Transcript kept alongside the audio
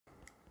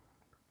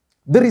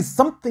There is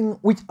something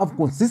which I've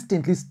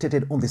consistently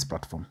stated on this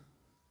platform,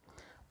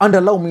 and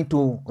allow me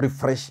to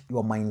refresh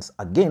your minds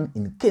again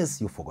in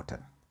case you've forgotten.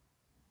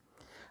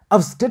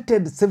 I've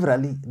stated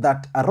severally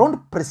that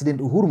around President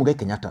Uhuru Muigai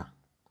Kenyatta,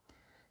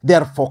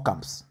 there are 4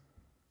 camps.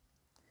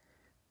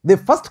 The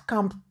first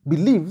camp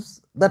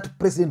believes that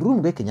President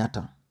Uhuru Muigai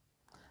Kenyatta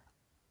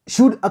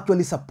should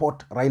actually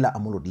support Raila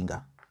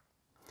Odinga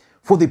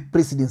for the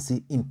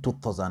presidency in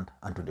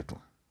 2022.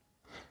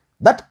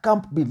 That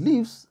camp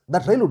believes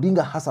that Raila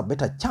Odinga has a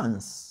better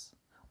chance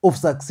of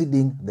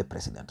succeeding the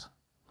president.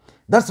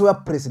 That's where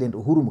President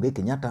Uhuru Muigai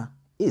Kenyatta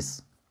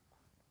is.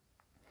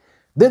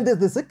 Then there's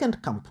the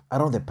second camp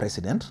around the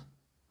president,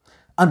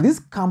 and this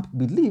camp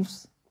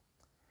believes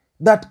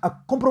that a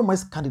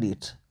compromise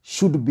candidate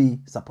should be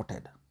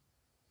supported.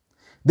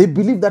 They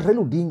believe that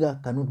Raila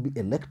Odinga cannot be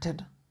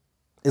elected,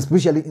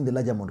 especially in the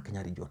larger Mount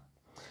Kenya region.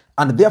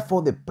 And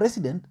therefore, the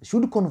president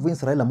should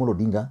convince Raila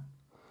Odinga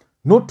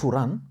not to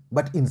run,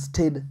 but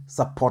instead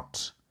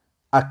support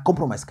a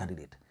compromise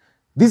candidate.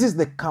 This is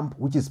the camp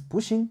which is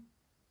pushing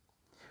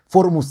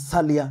for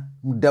Musalia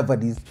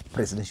Mudavadi's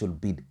presidential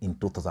bid in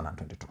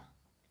 2022.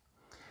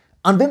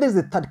 And then there's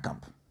the third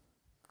camp.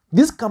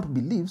 This camp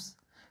believes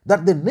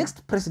that the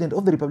next president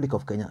of the Republic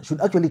of Kenya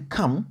should actually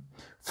come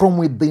from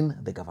within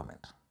the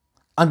government.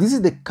 And this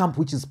is the camp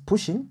which is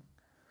pushing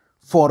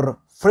for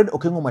Fred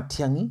Okengo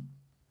Matiangi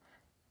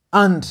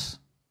and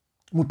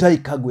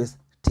Mutahi Kagwe's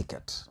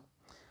ticket.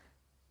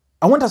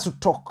 I want us to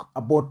talk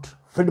about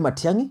Fred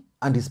Matiangi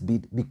and his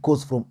bid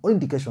because from all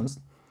indications,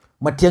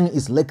 Matiangi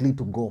is likely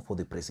to go for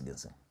the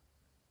presidency.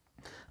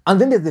 And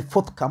then there's the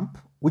fourth camp,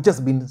 which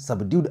has been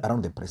subdued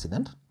around the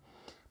president.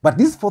 But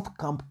this fourth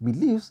camp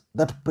believes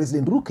that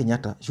President Uhuru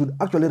Kenyatta should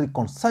actually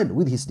reconcile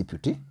with his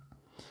deputy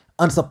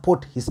and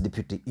support his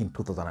deputy in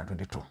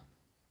 2022.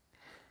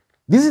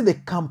 This is the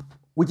camp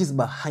which is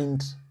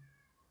behind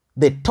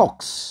the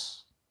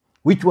talks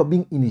which were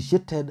being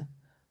initiated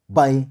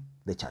by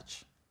the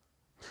church.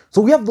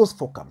 So we have those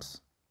 4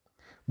 camps.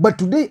 But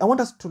today I want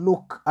us to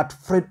look at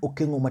Fred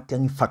Okengo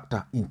Matiangi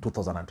factor in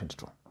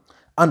 2022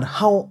 and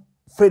how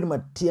Fred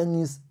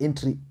Matiangi's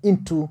entry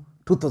into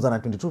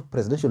 2022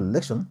 presidential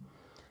election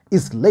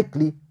is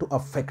likely to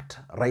affect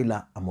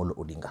Raila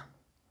Odinga.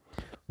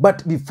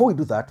 But before we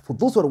do that, for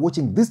those who are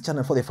watching this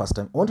channel for the first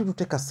time, I want you to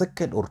take a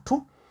second or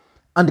 2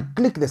 and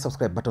click the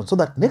subscribe button so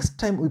that next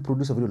time we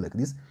produce a video like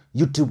this,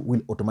 YouTube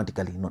will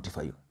automatically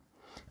notify you.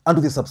 And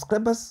to the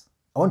subscribers,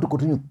 I want to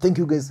continue to thank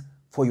you guys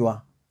for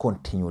your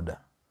continued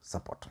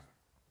support.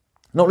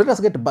 Now let us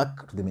get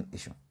back to the main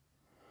issue.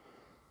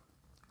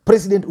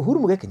 President Uhuru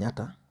Muigai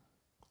Kenyatta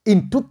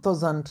in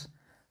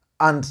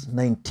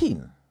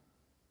 2019,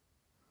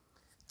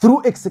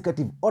 through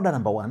Executive Order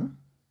number 1,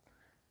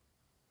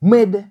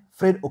 made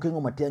Fred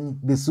Okengo Matiangi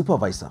the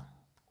supervisor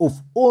of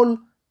all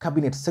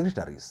cabinet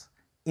secretaries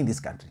in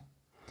this country.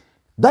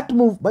 That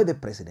move by the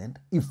president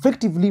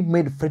effectively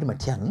made Fred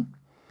Matiangi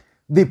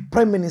the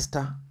Prime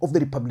Minister of the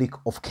Republic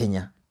of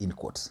Kenya in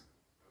quotes.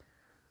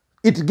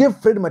 It gave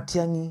Fred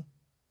Matiangi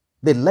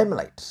the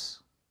limelight.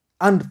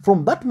 And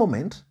from that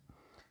moment,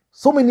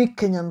 so many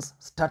Kenyans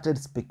started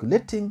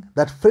speculating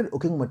that Fred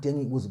Okengo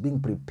Matiangi was being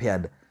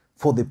prepared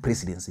for the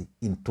presidency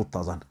in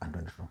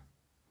 2022.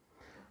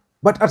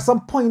 But at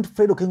some point,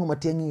 Fred Okengo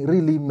Matiangi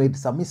really made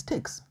some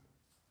mistakes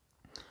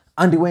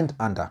and he went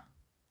under.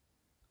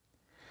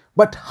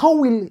 But how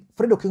will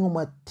Fred Okengo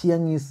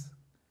Matiangi's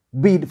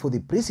bid for the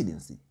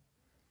presidency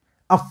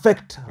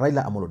affect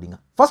Raila Odinga?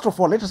 First of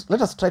all, let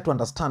us try to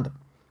understand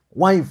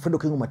why Fred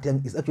Okengo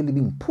Matiangi is actually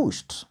being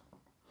pushed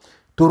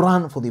to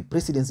run for the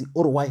presidency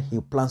or why he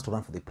plans to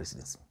run for the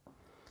presidency.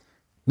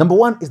 Number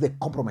 1 is the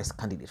compromise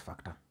candidate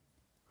factor.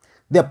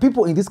 There are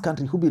people in this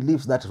country who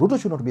believe that Ruto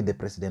should not be the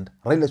president,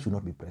 Raila should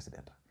not be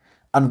president.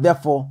 And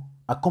therefore,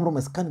 a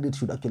compromise candidate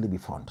should actually be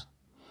found.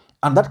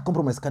 And that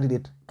compromise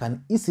candidate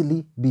can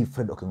easily be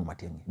Fred Okengo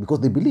Matiangi because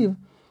they believe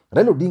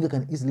Raila Odinga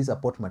can easily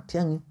support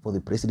Matiangi for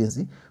the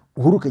presidency.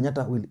 Uhuru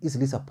Kenyatta will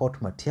easily support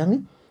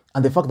Matiangi.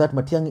 And the fact that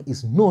Matiangi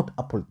is not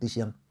a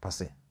politician per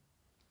se.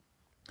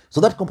 So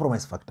that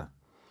compromise factor.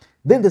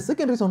 Then the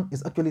second reason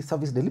is actually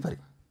service delivery.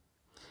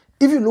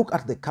 If you look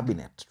at the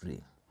cabinet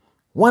today,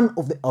 one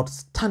of the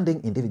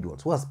outstanding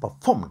individuals who has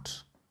performed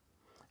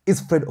is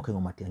Fred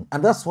Okengo Matiangi.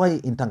 And that's why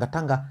in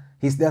Tanga,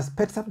 he's their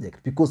pet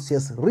subject because he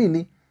has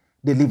really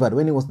delivered.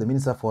 When he was the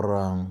Minister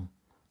for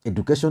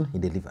Education, he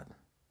delivered.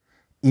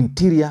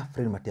 Interior,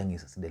 Fred Matiangi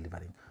is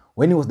delivering.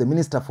 When he was the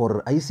Minister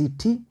for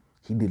ICT,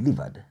 he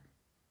delivered.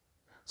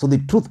 So the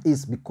truth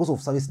is, because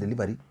of service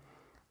delivery,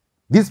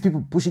 these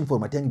people pushing for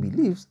Matiangi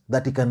believes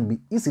that he can be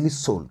easily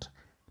sold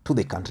to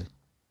the country.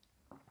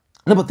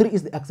 Number 3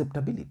 is the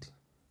acceptability.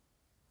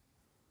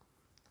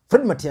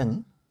 Fred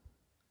Matiangi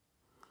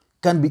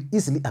can be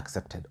easily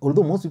accepted,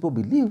 although most people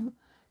believe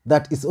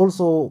that it's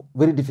also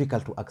very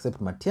difficult to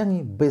accept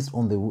Matiangi based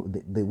on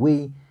the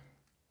way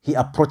he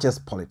approaches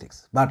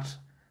politics. But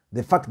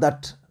the fact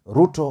that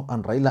Ruto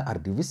and Raila are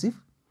divisive,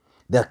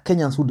 there are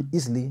Kenyans who would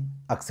easily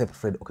accept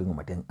Fred Okengo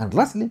Matiangi. And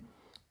lastly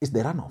is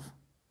the runoff.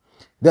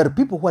 There are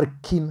people who are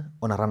keen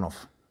on a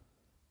runoff.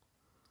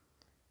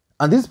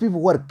 And these people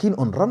who are keen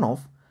on runoff,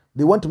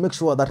 they want to make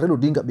sure that Raila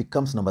Odinga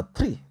becomes number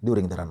 3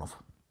 during the runoff.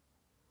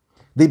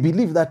 They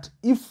believe that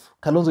if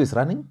Kalonzo is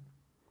running,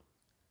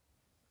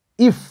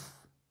 if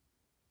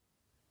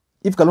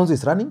Kalonzo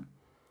is running,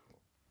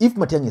 if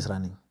Matiangi is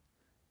running,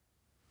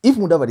 if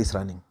Mudavadi is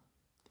running,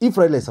 if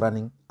Raila is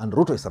running, and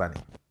Ruto is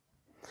running,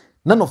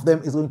 none of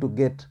them is going to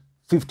get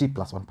 50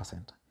 plus 1%.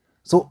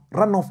 So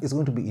runoff is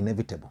going to be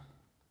inevitable.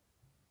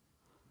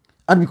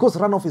 And because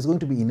runoff is going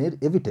to be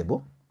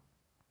inevitable,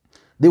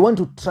 they want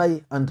to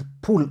try and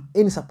pull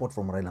any support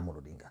from Raila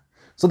Odinga.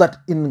 So that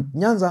in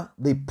Nyanza,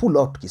 they pull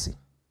out Kisii.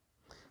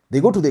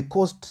 They go to the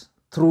coast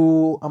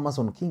through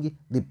Amason Kingi,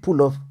 they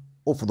pull off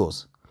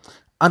those.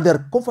 And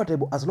they're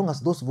comfortable as long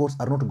as those votes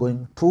are not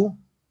going to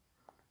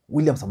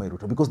William Samoei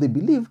Ruto, because they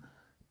believe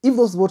if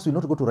those votes will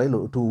not go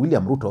to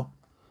William Ruto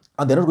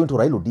and they're not going to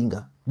Raila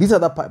Odinga, these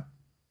other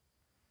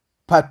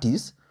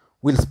parties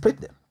will spread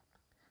them.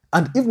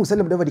 And if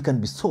Musalia Mudavadi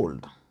can be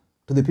sold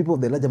to the people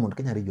of the larger Mount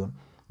Kenya region,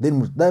 then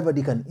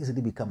Mudavadi can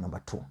easily become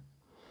number 2.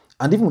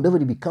 And if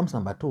Mudavadi becomes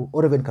number 2,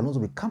 or even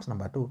Kalonzo becomes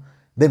number 2,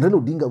 then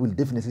Raila Odinga will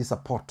definitely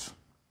support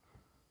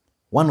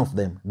one of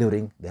them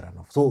during the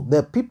runoff. So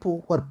there are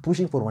people who are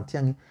pushing for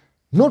Matiangi,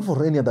 not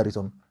for any other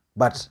reason,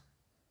 but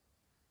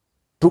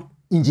to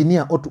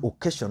engineer or to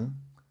occasion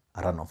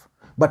a runoff.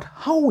 But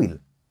how will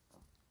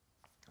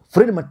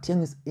Fred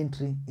Matiangi's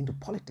entry into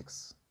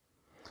politics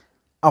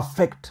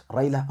affect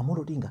Raila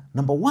Odinga?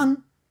 Number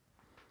 1,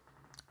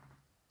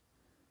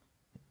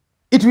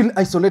 it will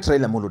isolate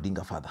Raila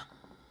Odinga further.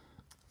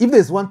 If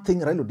there's one thing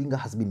Raila Odinga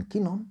has been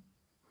keen on,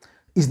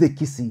 is the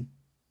Kisii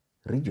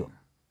region.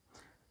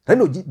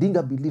 Raila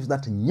Odinga believes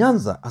that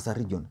Nyanza as a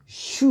region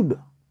should,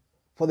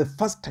 for the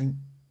first time,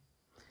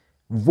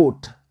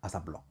 vote as a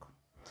bloc.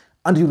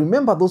 And you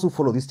remember, those who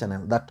follow this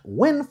channel, that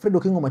when Fred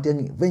Okengo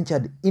Matiangi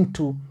ventured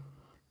into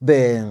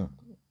the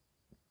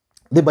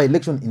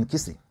by-election in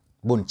Kisii,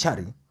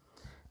 Bonchari,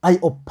 I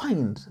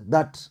opined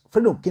that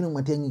Fred Okengo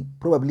Matiangi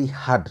probably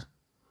had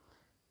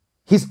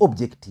his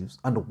objectives,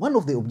 and one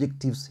of the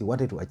objectives he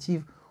wanted to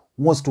achieve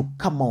was to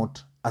come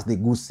out as the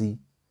Gusii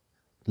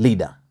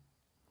leader.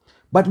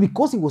 But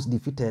because he was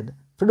defeated,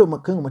 Fred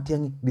Okengo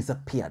Matiangi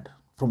disappeared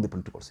from the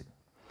political scene.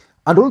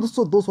 And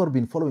also those who have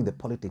been following the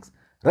politics,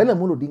 Raila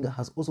Odinga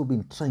has also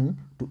been trying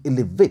to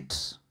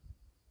elevate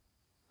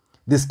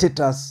the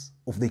status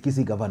of the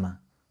Kisii Governor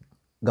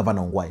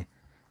Ongwae.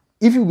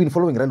 If you've been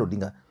following Raila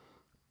Odinga,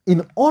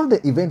 in all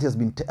the events he has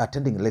been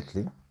attending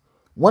lately,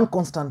 one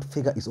constant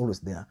figure is always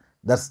there.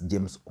 That's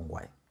James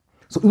Ongwae.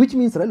 So which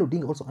means Raila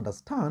Odinga also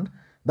understands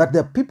that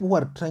there are people who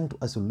are trying to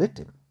isolate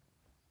him,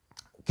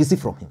 Kisii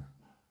from him.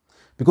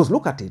 Because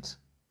look at it,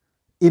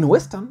 in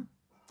Western,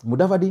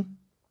 Mudavadi,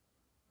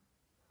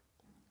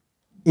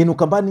 in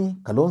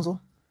Ukambani, Kalonzo,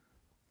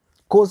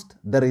 Coast,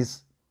 there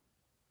is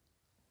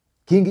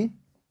Kingi,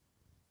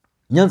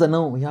 Nyanza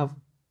now we have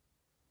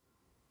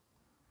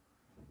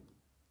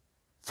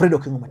Fred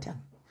Okengo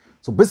Matiangi.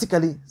 So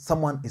basically,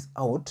 someone is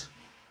out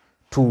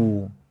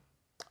to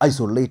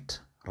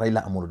isolate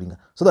Raila Odinga,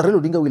 so that Raila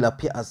Odinga will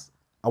appear as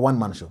a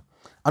one-man show.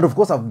 And of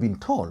course, I've been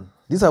told,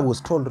 this I was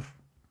told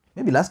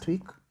maybe last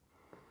week,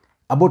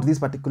 about this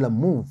particular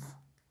move,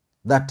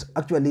 that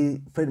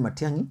actually Fred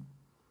Matiangi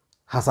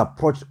has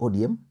approached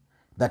ODM,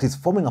 that is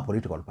forming a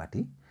political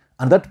party,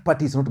 and that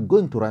party is not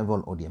going to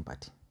rival ODM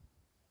party.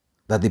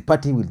 That the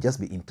party will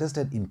just be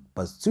interested in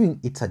pursuing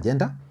its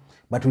agenda,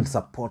 but will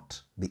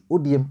support the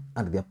ODM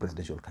and their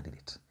presidential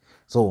candidate.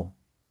 So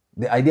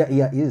the idea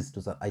here is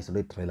to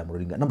isolate Raila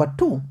Odinga. Number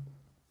 2,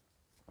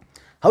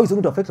 how it's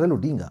going to affect Raila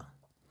Odinga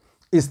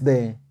is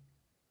the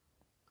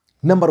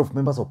number of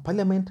members of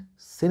parliament,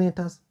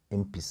 senators,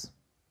 MPs.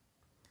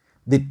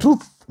 The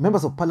truth,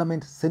 members of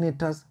parliament,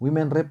 senators,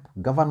 women rep,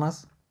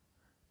 governors,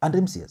 and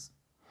MCs.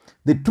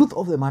 The truth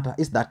of the matter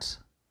is that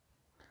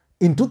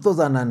in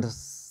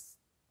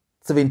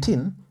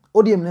 2017,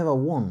 ODM never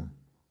won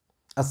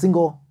a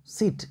single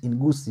seat in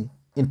Gusii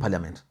in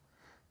parliament,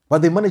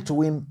 but they managed to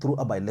win through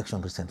a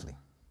by-election recently.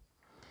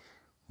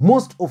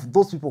 Most of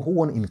those people who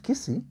won in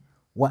Kisii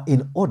were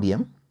in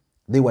ODM.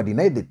 They were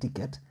denied the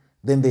ticket.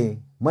 Then they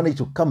managed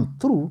to come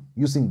through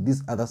using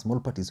these other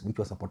small parties which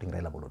were supporting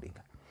Raila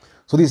Odinga.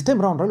 So this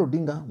time around, Raila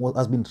Odinga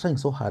has been trying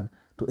so hard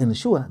to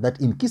ensure that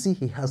in Kisii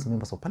he has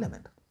members of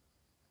parliament.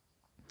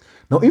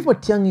 Now, if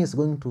Matiangi is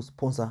going to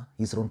sponsor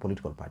his own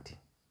political party,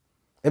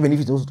 even if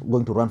he's also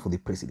going to run for the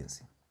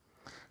presidency,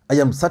 I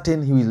am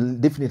certain he will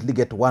definitely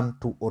get 1,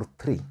 2, or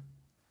 3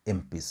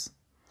 MPs.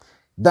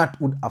 That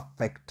would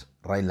affect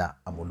Raila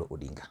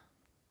Odinga.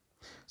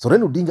 So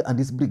Raila Odinga and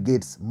his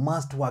brigades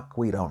must work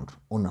way around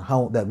on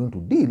how they are going to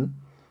deal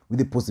with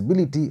the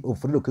possibility of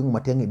Fred Okengo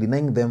Matiangi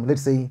denying them,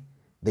 let's say,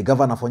 the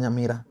governor for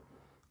Nyamira,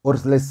 or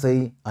let's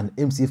say an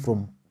MC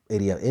from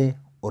area A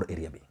or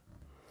area B.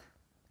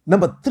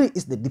 Number 3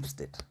 is the deep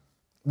state.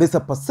 There's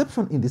a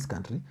perception in this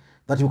country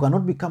that you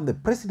cannot become the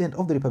president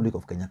of the Republic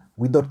of Kenya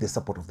without the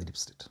support of the deep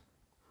state.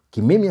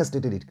 Kimemi has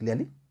stated it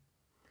clearly.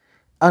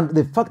 And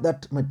the fact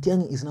that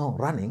Matiangi is now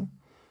running,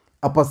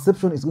 a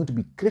perception is going to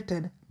be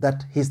created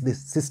that he's the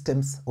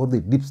system's or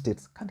the deep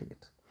state's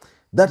candidate.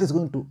 that is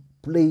going to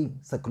play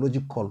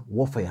psychological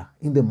warfare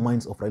in the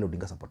minds of Raila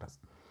Odinga supporters.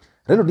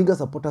 Raila Odinga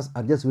supporters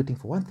are just waiting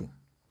for one thing: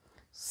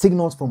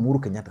 signals from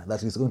Uhuru Kenyatta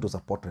that he is going to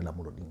support Raila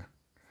Odinga.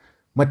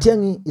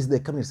 Matiangi is the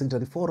cabinet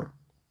secretary for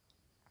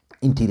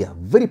Interior,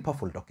 very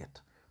powerful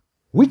docket,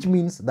 which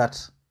means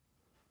that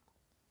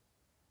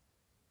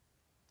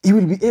he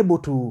will be able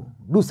to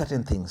do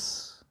certain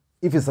things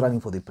if he's running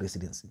for the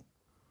presidency.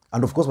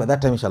 And of course, by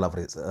that time, he shall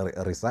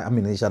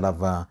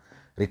have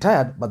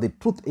retired, but the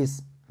truth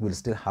is, he will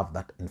still have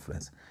that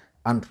influence.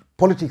 And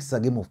politics is a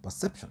game of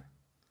perception.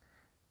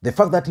 The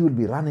fact that he will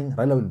be running,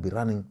 Raila will be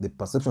running, the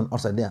perception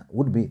outside there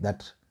would be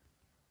that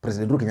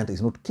President Uhuru Kenyatta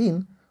is not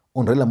keen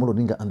on Raila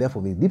Odinga, and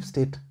therefore the deep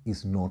state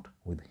is not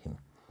with him.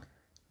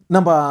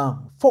 Number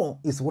 4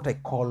 is what I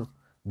call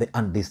the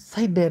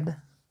undecided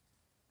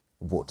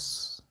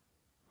votes.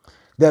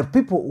 There are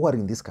people who are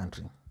in this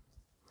country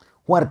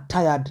who are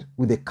tired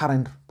with the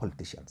current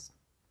politicians.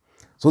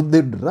 So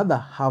they'd rather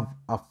have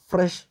a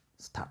fresh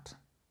start.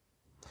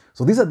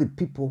 So these are the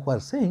people who are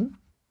saying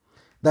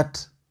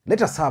that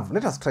let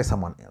us try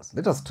someone else.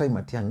 Let us try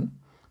Matiangi,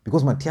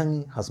 because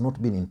Matiangi has not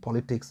been in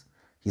politics.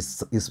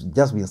 He's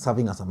just been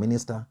serving as a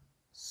minister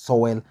so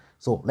well.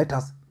 So let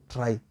us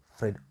try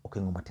Fred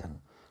Okengo Matiangi.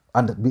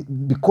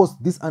 And because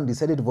these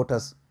undecided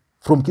voters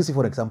from Kisii,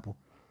 for example,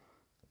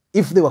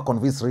 if they were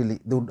convinced really,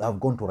 they would have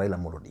gone to Raila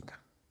Odinga.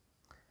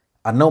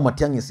 And now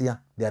Matiangi is here,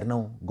 they are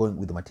now going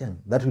with Matiangi.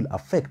 That will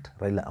affect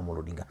Raila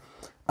Odinga.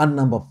 And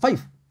number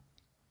 5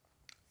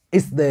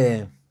 is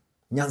the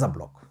Nyanza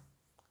block,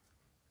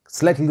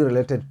 slightly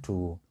related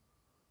to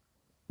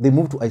the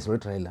move to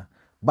isolate Raila.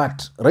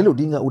 But Raila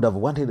Odinga would have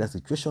wanted a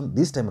situation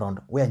this time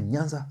around where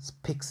Nyanza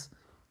speaks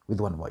with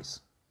one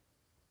voice.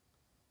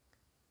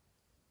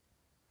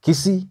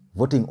 Kisii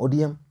voting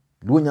ODM,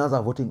 Luo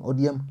Nyanza voting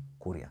ODM,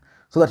 Kuria,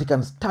 so that he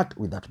can start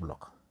with that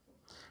block.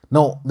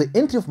 Now, the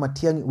entry of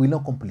Matiangi will now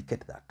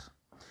complicate that.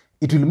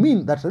 It will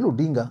mean that Raila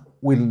Odinga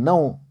will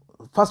now,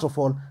 first of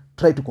all,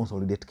 try to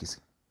consolidate Kisii.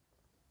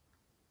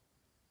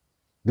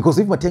 Because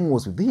if Matiangi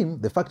was with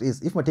him, the fact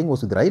is, if Matiangi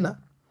was with Raila,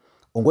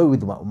 or going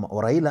with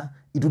Raila,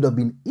 it would have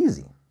been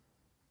easy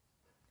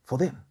for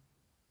them.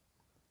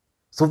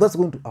 So that's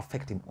going to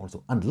affect him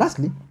also. And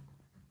lastly,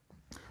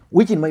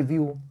 which in my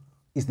view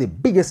is the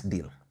biggest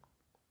deal,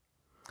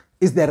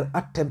 is their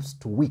attempts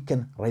to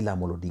weaken Raila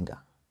Odinga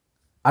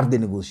at the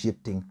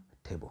negotiating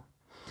table.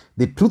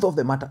 The truth of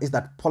the matter is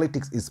that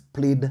politics is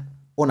played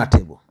on a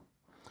table.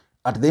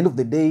 At the end of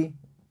the day,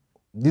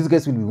 these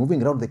guys will be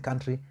moving around the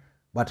country,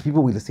 but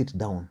people will sit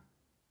down.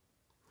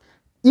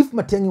 If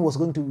Matiangi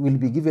will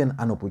be given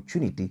an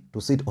opportunity to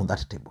sit on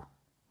that table,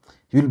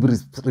 he will be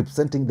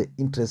representing the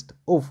interest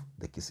of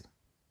the Kisii,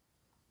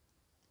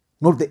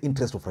 not the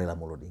interest of Raila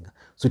Odinga.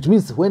 So it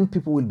means when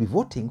people will be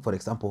voting, for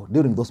example,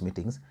 during those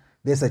meetings,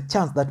 there's a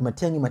chance that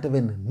Matiangi might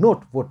even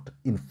not vote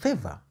in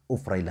favor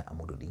of Raila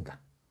Odinga.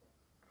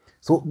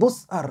 So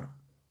those are,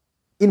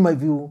 in my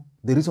view,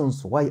 the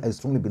reasons why I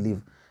strongly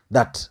believe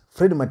that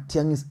Fred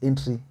Matiangi's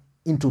entry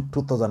into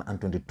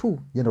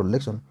 2022 general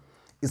election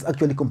is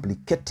actually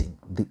complicating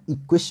the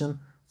equation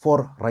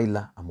for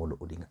Raila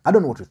Odinga. I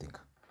don't know what you think,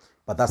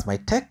 but that's my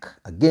take.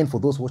 Again, for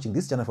those watching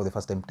this channel for the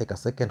first time, take a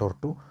second or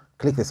two,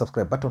 click the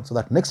subscribe button so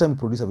that next time we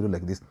produce a video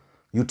like this,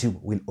 YouTube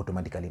will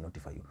automatically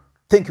notify you.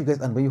 Thank you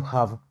guys, and may you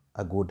have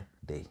a good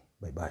day.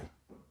 Bye-bye.